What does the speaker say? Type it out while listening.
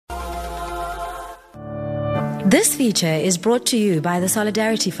This feature is brought to you by the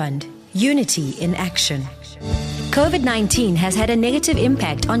Solidarity Fund, Unity in Action. COVID-19 has had a negative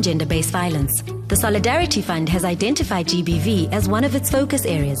impact on gender-based violence. The Solidarity Fund has identified GBV as one of its focus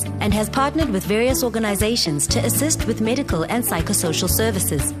areas and has partnered with various organizations to assist with medical and psychosocial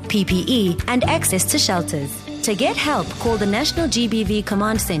services, PPE, and access to shelters. To get help, call the National GBV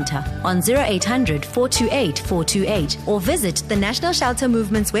Command Center on 0800 428 428 or visit the National Shelter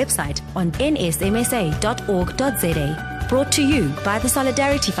Movement's website on nsmsa.org.za. Brought to you by the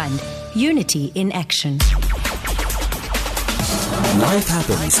Solidarity Fund, Unity in Action. Life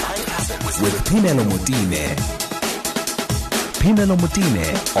Happens with Phemelo Motene. Phemelo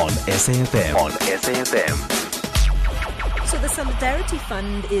Motene on SAFM. So the Solidarity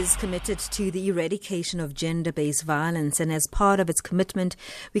Fund is committed to the eradication of gender-based violence, and as part of its commitment,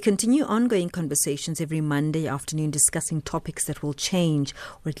 we continue ongoing conversations every Monday afternoon discussing topics that will change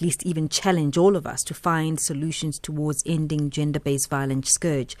or at least even challenge all of us to find solutions towards ending gender-based violence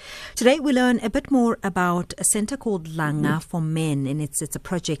scourge. Today we learn a bit more about a centre called Langa For Men, and it's a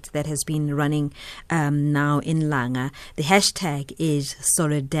project that has been running now in Langa. The hashtag is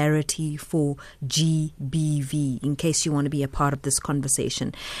Solidarity for GBV, in case you want to be a part of this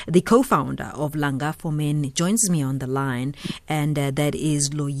conversation. The co-founder of Langa For Men joins me on the line, and that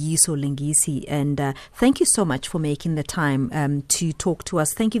is LUYOLO Lengisi. And thank you so much for making the time to talk to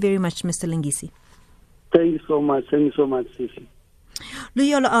us. Thank you very much, Mr. Lengisi. Thank you so much. Thank you so much, Sisi.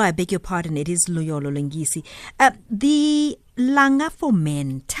 LUYOLO, I beg your pardon, it is LUYOLO Lengisi. The Langa For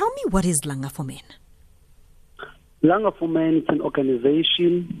Men, tell me, what is Langa For Men? Langa For Men is an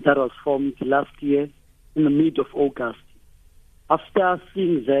organization that was formed last year in the mid of August. After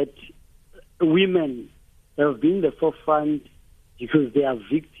seeing that women have been the forefront because they are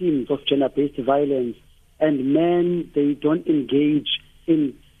victims of gender-based violence, and men, they don't engage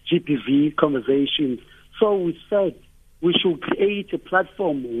in GBV conversations. So we said we should create a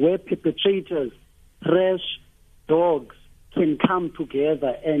platform where perpetrators, trash, dogs can come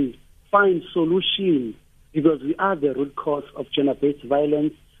together and find solutions, because we are the root cause of gender-based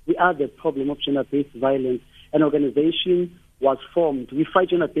violence. We are the problem of gender-based violence. An organization was formed. We fight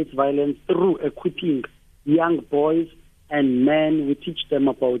gender-based violence through equipping young boys and men. We teach them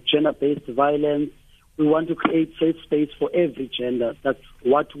about gender-based violence. We want to create safe space for every gender. That's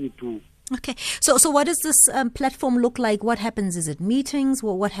what we do. Okay. So what does this platform look like? What happens? Is it meetings?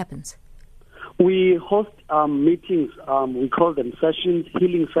 Well, what happens? We host meetings. We call them sessions,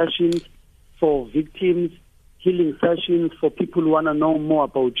 healing sessions for victims, healing sessions for people who want to know more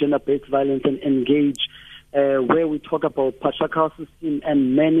about gender-based violence and engage, where we talk about patriarchal system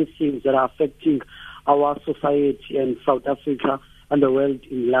and many things that are affecting our society and South Africa and the world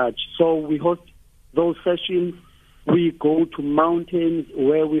in large. So we host those sessions. We go to mountains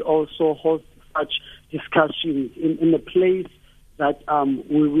where we also host such discussions in a place that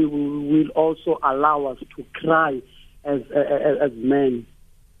will also allow us to cry as men.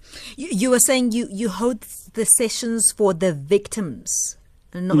 You were saying you host the sessions for the victims.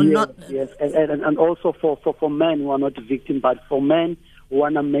 Yes, and also for men who are not victims, but for men who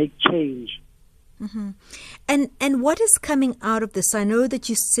want to make change. Mm-hmm. And what is coming out of this? I know that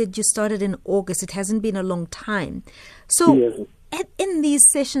you said you started in August. It hasn't been a long time. So yes. In these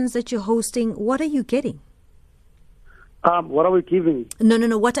sessions that you're hosting, what are you getting? What are we giving?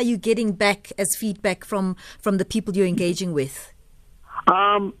 No. What are you getting back as feedback from the people you're engaging with?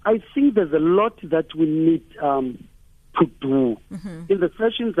 I think there's a lot that we need to do. Mm-hmm. In the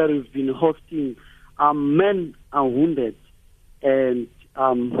sessions that we've been hosting, men are wounded, and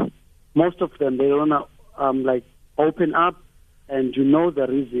most of them, they don't open up, and you know the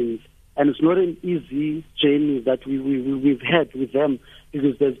reasons. And it's not an easy journey that we've had with them,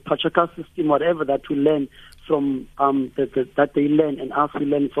 because there's patriarchal system, whatever that we learn from that they learn, and us we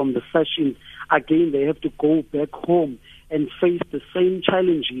learn from the sessions. Again, they have to go back home and face the same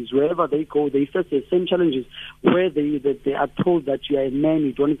challenges. Wherever they go, they face the same challenges, where they are told that you are a man,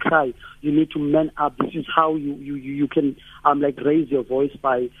 you don't cry, you need to man up. This is how you can raise your voice,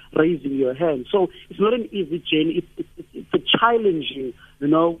 by raising your hand. So it's not an easy journey. It's a challenging. You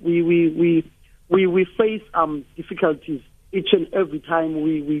know, we face difficulties each and every time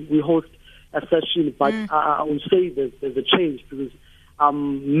we host a session. But I would say there's a change, because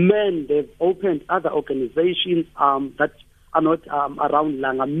men, they've opened other organizations that are not around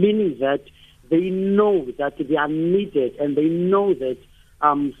Langa, meaning that they know that they are needed, and they know that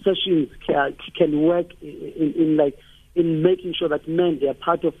sessions can work in making sure that men, they are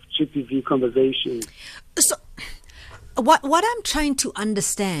part of GBV conversations. So what I'm trying to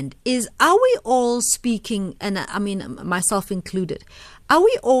understand is, are we all speaking, and I mean myself included, are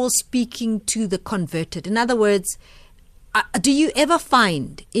we all speaking to the converted? In other words, do you ever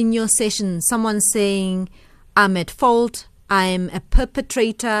find in your session someone saying, I'm at fault, I'm a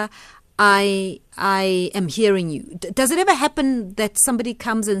perpetrator, I am hearing you? Does it ever happen that somebody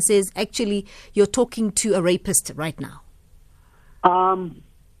comes and says, actually, you're talking to a rapist right now?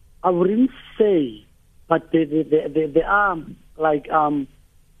 I wouldn't say, but there are like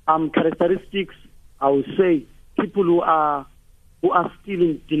characteristics. I would say people who are still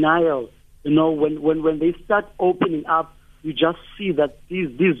in denial. You know, when they start opening up, you just see that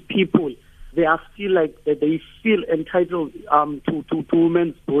these people, they are still like they feel entitled to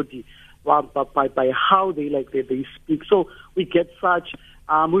women's body by how they speak. So we get such.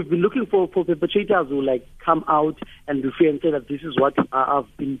 We've been looking for perpetrators who like come out and refer and say that this is what I've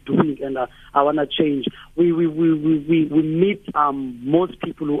been doing and I want to change. We meet most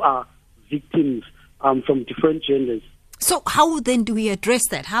people who are victims from different genders. So how then do we address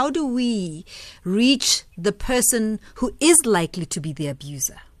that? How do we reach the person who is likely to be the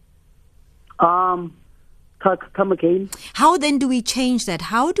abuser? Come again? How then do we change that?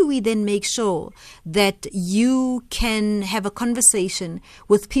 How do we then make sure that you can have a conversation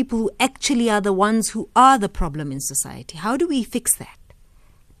with people who actually are the ones who are the problem in society? How do we fix that?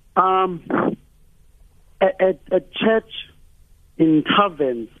 At church, in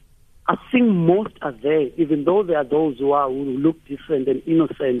taverns, I think most are there, even though there are those who look different and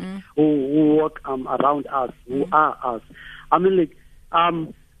innocent, who walk around us, who are us. I mean, like,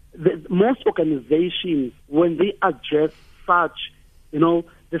 most organizations, when they address such, you know,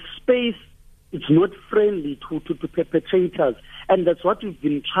 the space is not friendly to perpetrators, and that's what we've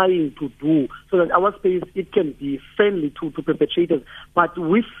been trying to do, so that our space, it can be friendly to perpetrators. But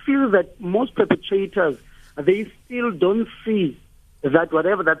we feel that most perpetrators, they still don't see that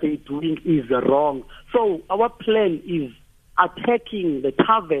whatever that they're doing is wrong. So our plan is attacking the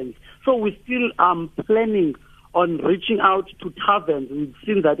taverns. So we're still planning on reaching out to taverns. We've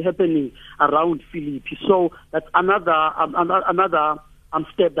seen that happening around Philippi. So that's another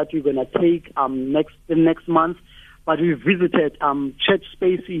step that we're going to take next month. But we visited church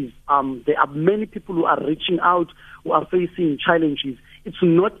spaces. There are many people who are reaching out, who are facing challenges. It's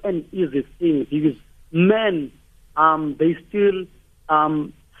not an easy thing because men, they still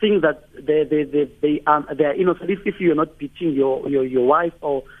think that they are innocent. If you are not beating your wife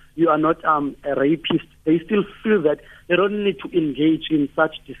or you are not a rapist, they still feel that they don't need to engage in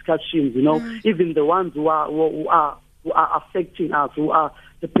such discussions. You know, even the ones who are affecting us, who are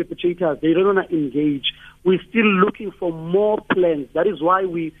the perpetrators, they don't want to engage. We're still looking for more plans. That is why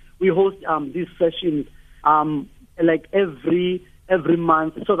we host these sessions like every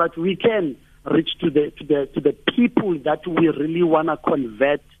month, so that we can reach to the people that we really want to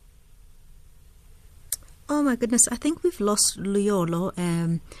convert. Oh my goodness, I think we've lost Luyolo.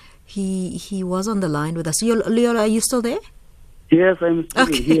 He was on the line with us. Luyolo, are you still there? Yes, I'm still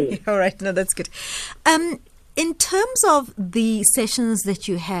here. All right, no, that's good. In terms of the sessions that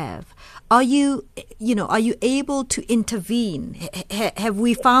you have, are you able to intervene? Have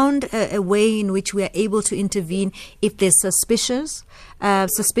we found a way in which we are able to intervene if there's suspicions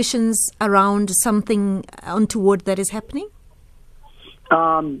around something untoward that is happening?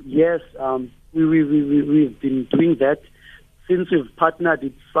 Yes, we've been doing that since we've partnered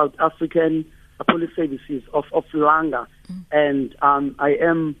with South African Police Services of Langa, and I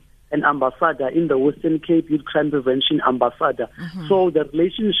am an ambassador in the Western Cape, Youth Crime Prevention Ambassador. So the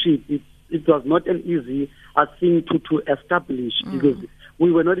relationship, it was not an easy thing to establish, because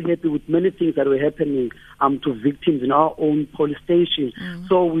we were not happy with many things that were happening to victims in our own police station.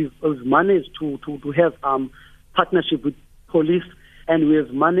 So we've managed to have partnership with police, and we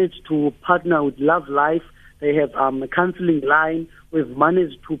have managed to partner with Love Life. They have a counseling line. We've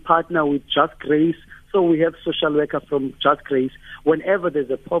managed to partner with Just Grace. So we have social workers from Just Grace. Whenever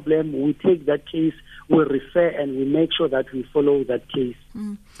there's a problem, we take that case, we refer, and we make sure that we follow that case.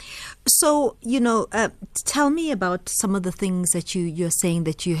 So, tell me about some of the things that you're saying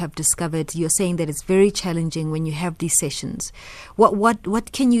that you have discovered. You're saying that it's very challenging when you have these sessions.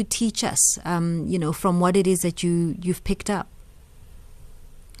 What can you teach us, from what it is that you've picked up?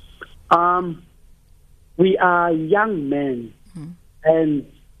 We are young men, and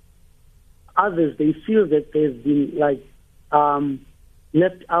others, they feel that they've been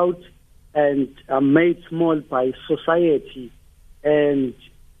left out and made small by society, and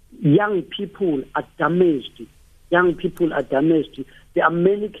young people are damaged. There are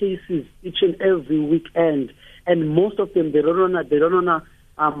many cases each and every weekend, and most of them they don't wanna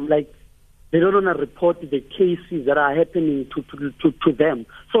report the cases that are happening to them.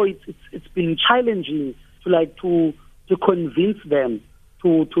 So it's been challenging to convince them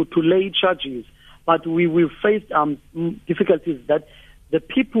to lay charges. But we faced difficulties that the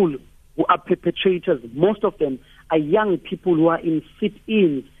people who are perpetrators, most of them are young people who are in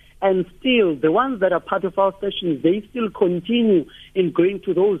sit-ins. And still, the ones that are part of our sessions, they still continue in going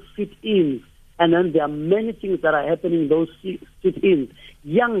to those sit-ins. And then there are many things that are happening in those sit-ins.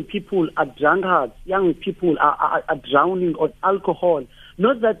 Young people are drunkards. Young people are drowning on alcohol.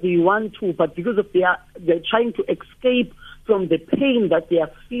 Not that they want to, but because of they're trying to escape from the pain that they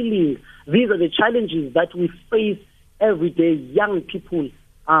are feeling. These are the challenges that we face every day. Young people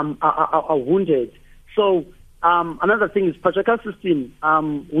are wounded. So another thing is patriarchal system.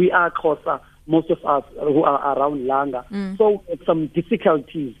 We are Xhosa, most of us who are around Langa. So some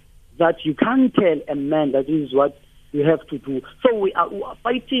difficulties that you can't tell a man that is what you have to do. So we are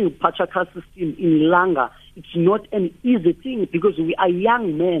fighting patriarchal system in Langa. It's not an easy thing because we are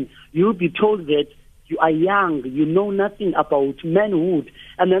young men. You'll be told that you are young, you know nothing about manhood.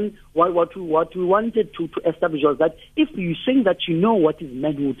 And then what we wanted to establish was that if you think that you know what is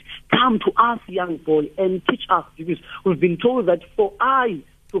manhood, come to us, young boy, and teach us. Because we've been told that for I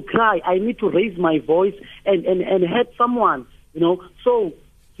to cry, I need to raise my voice and hurt someone. So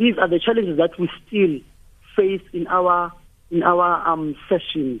these are the challenges that we still face in our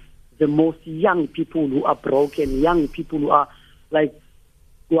sessions. The most young people who are broken, young people who are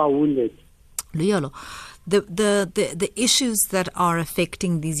wounded. Luyolo, the issues that are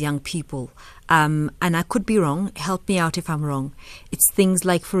affecting these young people, and I could be wrong, help me out if I'm wrong, it's things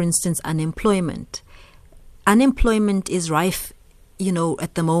like, for instance, unemployment. Unemployment is rife,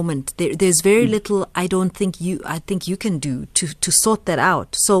 at the moment. There's very little I think you can do to sort that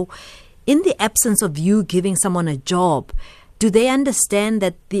out. So in the absence of you giving someone a job, do they understand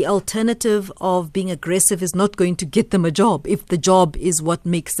that the alternative of being aggressive is not going to get them a job if the job is what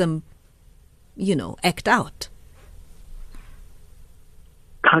makes them act out?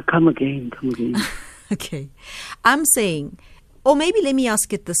 Come again. Okay. I'm saying, or maybe let me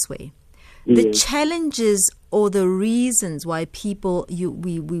ask it this way. The challenges or the reasons why people,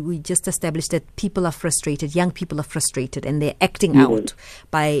 we just established that people are frustrated, young people are frustrated, and they're acting out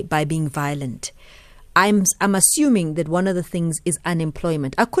by being violent. I'm assuming that one of the things is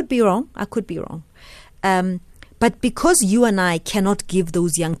unemployment. I could be wrong. But because you and I cannot give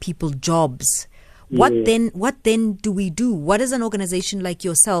those young people jobs, what then do we do? What does an organization like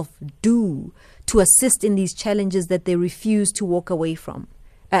yourself do to assist in these challenges that they refuse to walk away from?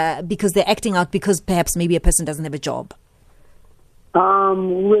 Because they're acting out because perhaps maybe a person doesn't have a job.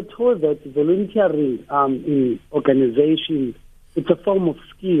 We're told that volunteering in organizations, it's a form of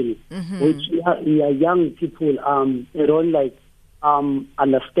skill, which we are young people, they don't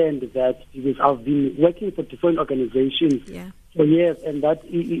understand that, because I've been working for different organizations for years, and that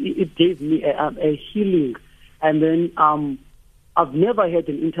it gave me a healing. And then I've never had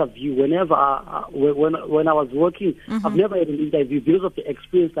an interview. Whenever when I was working, I've never had an interview because of the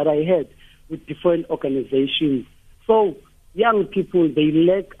experience that I had with different organizations. So young people, they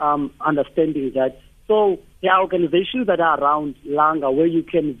lack understanding that. So there are organizations that are around Langa where you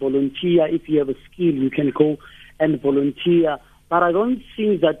can volunteer. If you have a skill, you can go and volunteer. But I don't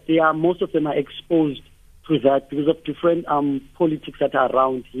think that most of them are exposed to that because of different politics that are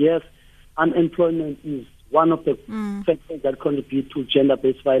around. Yes, unemployment is one of the factors that contribute to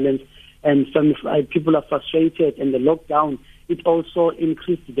gender-based violence, and some people are frustrated. And the lockdown, it also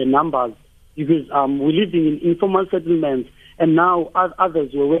increased the numbers because we're living in informal settlements, and now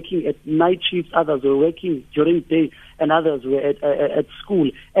others were working at night shifts, others were working during the day, and others were at school.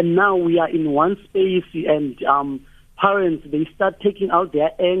 And now we are in one space, and parents, they start taking out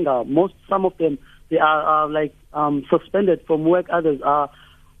their anger. Some of them, they are suspended from work. Others are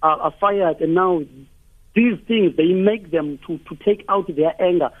fired. And now these things, they make them to take out their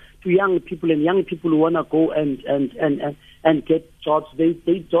anger to young people, and young people who want to go and get jobs.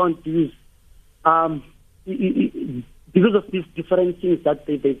 They don't use because of these different things that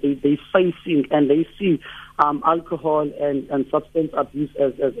they facing, and they see alcohol and substance abuse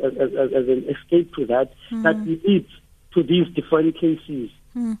as an escape to that leads to these different cases.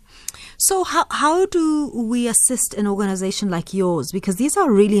 So how do we assist an organization like yours? Because these are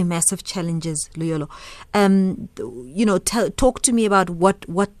really massive challenges, Luyolo. Talk to me about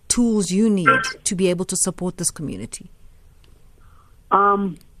what tools you need to be able to support this community.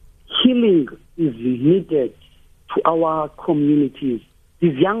 Healing is needed to our communities.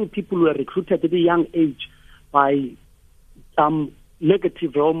 These young people were recruited at a young age by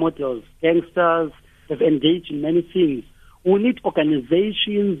negative role models, gangsters. They've engaged in many things. We need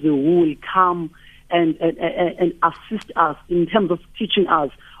organizations who will come and assist us in terms of teaching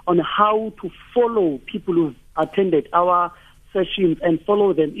us on how to follow people who've attended our sessions and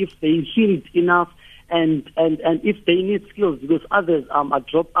follow them if they healed enough and if they need skills, because others are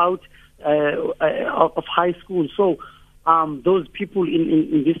dropped out of high school. So those people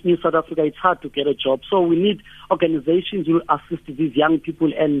in this new South Africa, it's hard to get a job. So we need organizations who assist these young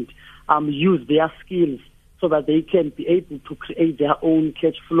people and use their skills so that they can be able to create their own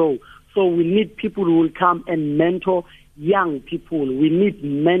cash flow. So we need people who will come and mentor young people. We need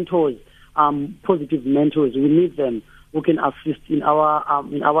mentors, positive mentors. We need them who can assist in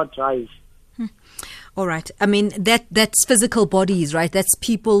our drive. All right. I mean, that's physical bodies, right? That's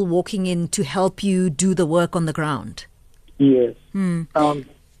people walking in to help you do the work on the ground. Yes.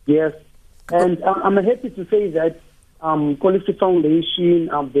 Yes. And I'm happy to say that Quality Foundation,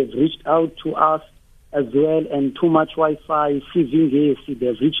 they've reached out to us as well, and Too Much Wi-Fi,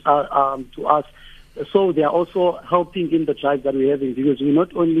 they've reached out to us. So they are also helping in the drive that we're having, because we're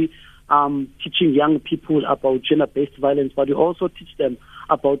not only teaching young people about gender-based violence, but we also teach them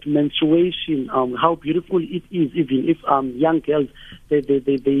about menstruation, how beautiful it is, even if young girls, they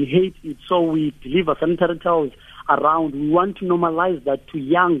hate it. So we deliver sanitary towels around. We want to normalize that to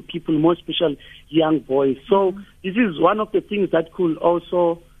young people, more especially young boys. So this is one of the things that could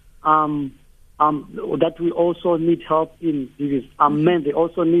also that we also need help in, because men, they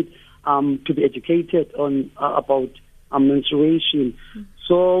also need to be educated on about menstruation.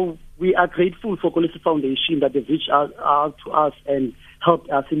 So we are grateful for Quality Foundation that they've reached out to us and helped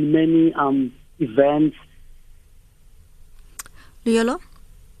us in many events. Luyolo?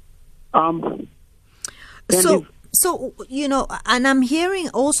 So, you know, and I'm hearing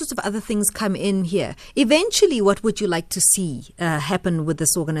all sorts of other things come in here. Eventually, what would you like to see happen with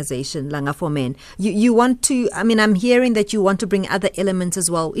this organization, Langa For Men? You want to, I mean, I'm hearing that you want to bring other elements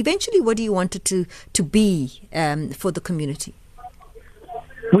as well. Eventually, what do you want it to be for the community?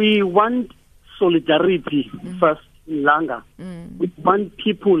 We want solidarity first in Langa. We want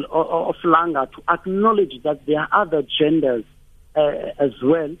people of Langa to acknowledge that there are other genders as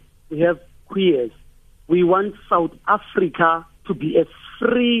well. We have queers. We want South Africa to be a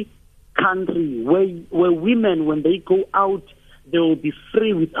free country where women, when they go out, they will be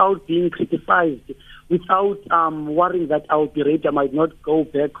free without being criticized, without worrying that I will be raped, I might not go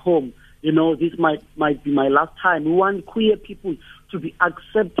back home. You know, this might be my last time. We want queer people to be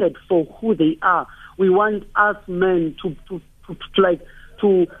accepted for who they are. We want us men to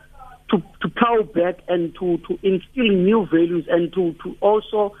power back and to instill new values and to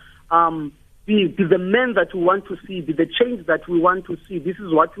also be the men that we want to see, be the change that we want to see. This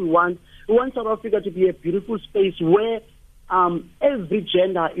is what we want. We want South Africa to be a beautiful space where every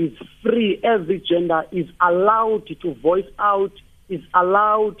gender is free, every gender is allowed to voice out, is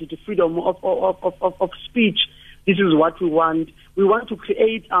allowed to freedom of speech. This is what we want. We want to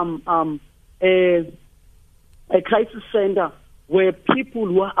create a crisis center where people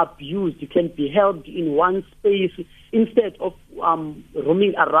who are abused can be held in one space instead of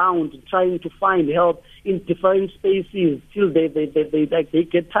roaming around trying to find help in different spaces till they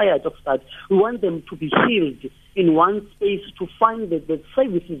get tired of that. We want them to be healed in one space, to find the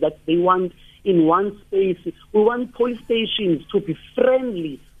services that they want in one space. We want police stations to be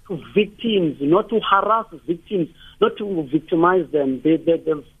friendly to victims, not to harass victims, not to victimize them.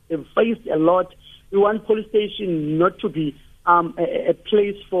 They've faced a lot. We want police station not to be a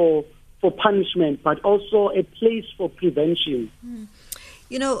place for punishment, but also a place for prevention.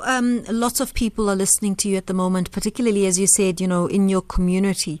 You know, lots of people are listening to you at the moment, particularly, as you said, you know, in your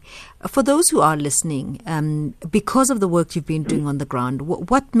community. For those who are listening, because of the work you've been doing on the ground,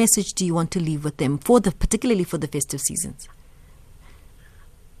 what message do you want to leave with them, particularly for the festive seasons?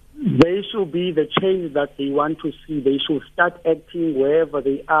 They should be the change that they want to see. They should start acting wherever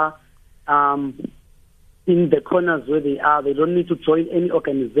they are. In the corners where they are. They don't need to join any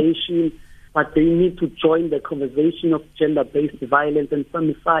organization, but they need to join the conversation of gender-based violence and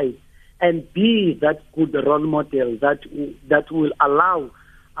femicide and be that good role model that will allow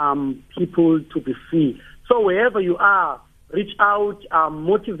people to be free. So wherever you are, reach out,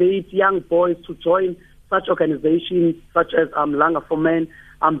 motivate young boys to join such organizations such as Langa For Men.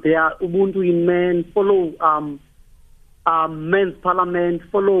 They are Ubuntu in Men, follow Men's Parliament,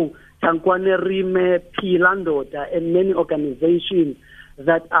 follow Tankwane Rime, Pilandoda, and many organizations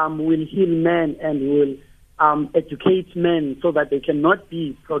that will heal men and will educate men so that they cannot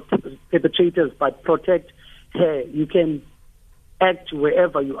be perpetrators but protect her. You can act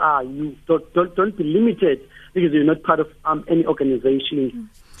wherever you are. You don't be limited because you're not part of any organization.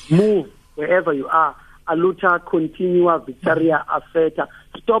 Move wherever you are. Aluta, continua, Victoria, Afeta.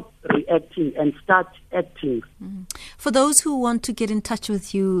 Stop reacting and start acting. For those who want to get in touch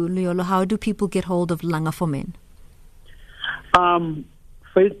with you, Luyolo, how do people get hold of Langa For Men?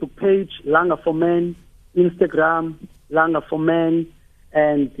 Facebook page, Langa For Men, Instagram, Langa For Men,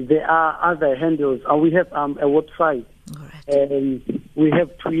 and there are other handles. We have a website, and we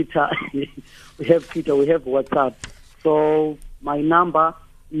have Twitter, we have WhatsApp. So my number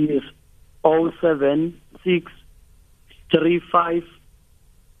is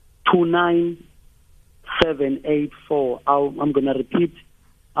 07635297784. I'm going to repeat,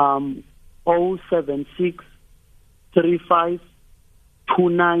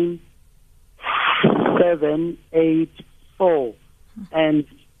 07635297784. And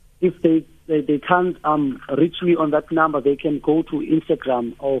if they can't reach me on that number, they can go to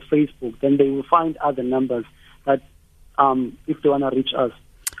Instagram or Facebook. Then they will find other numbers that if they want to reach us.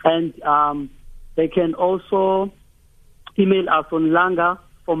 And they can also email us on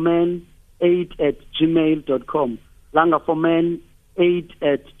langaformen8@gmail.com.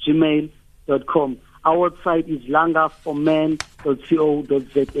 langaformen8@gmail.com. Our website is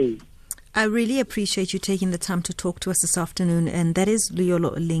langaformen.co.za. I really appreciate you taking the time to talk to us this afternoon, and that is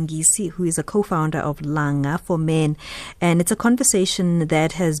LUYOLO Lengisi, who is a co-founder of Langa For Men, and it's a conversation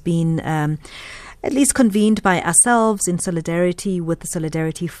that has been at least convened by ourselves in solidarity with the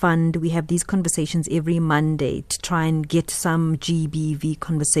Solidarity Fund. We have these conversations every Monday to try and get some GBV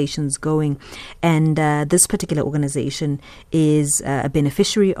conversations going. And this particular organization is a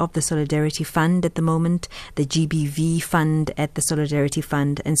beneficiary of the Solidarity Fund at the moment, the GBV fund at the Solidarity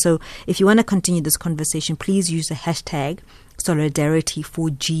Fund. And so if you want to continue this conversation, please use the hashtag Solidarity for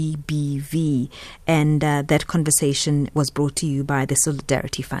GBV. And that conversation was brought to you by the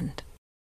Solidarity Fund.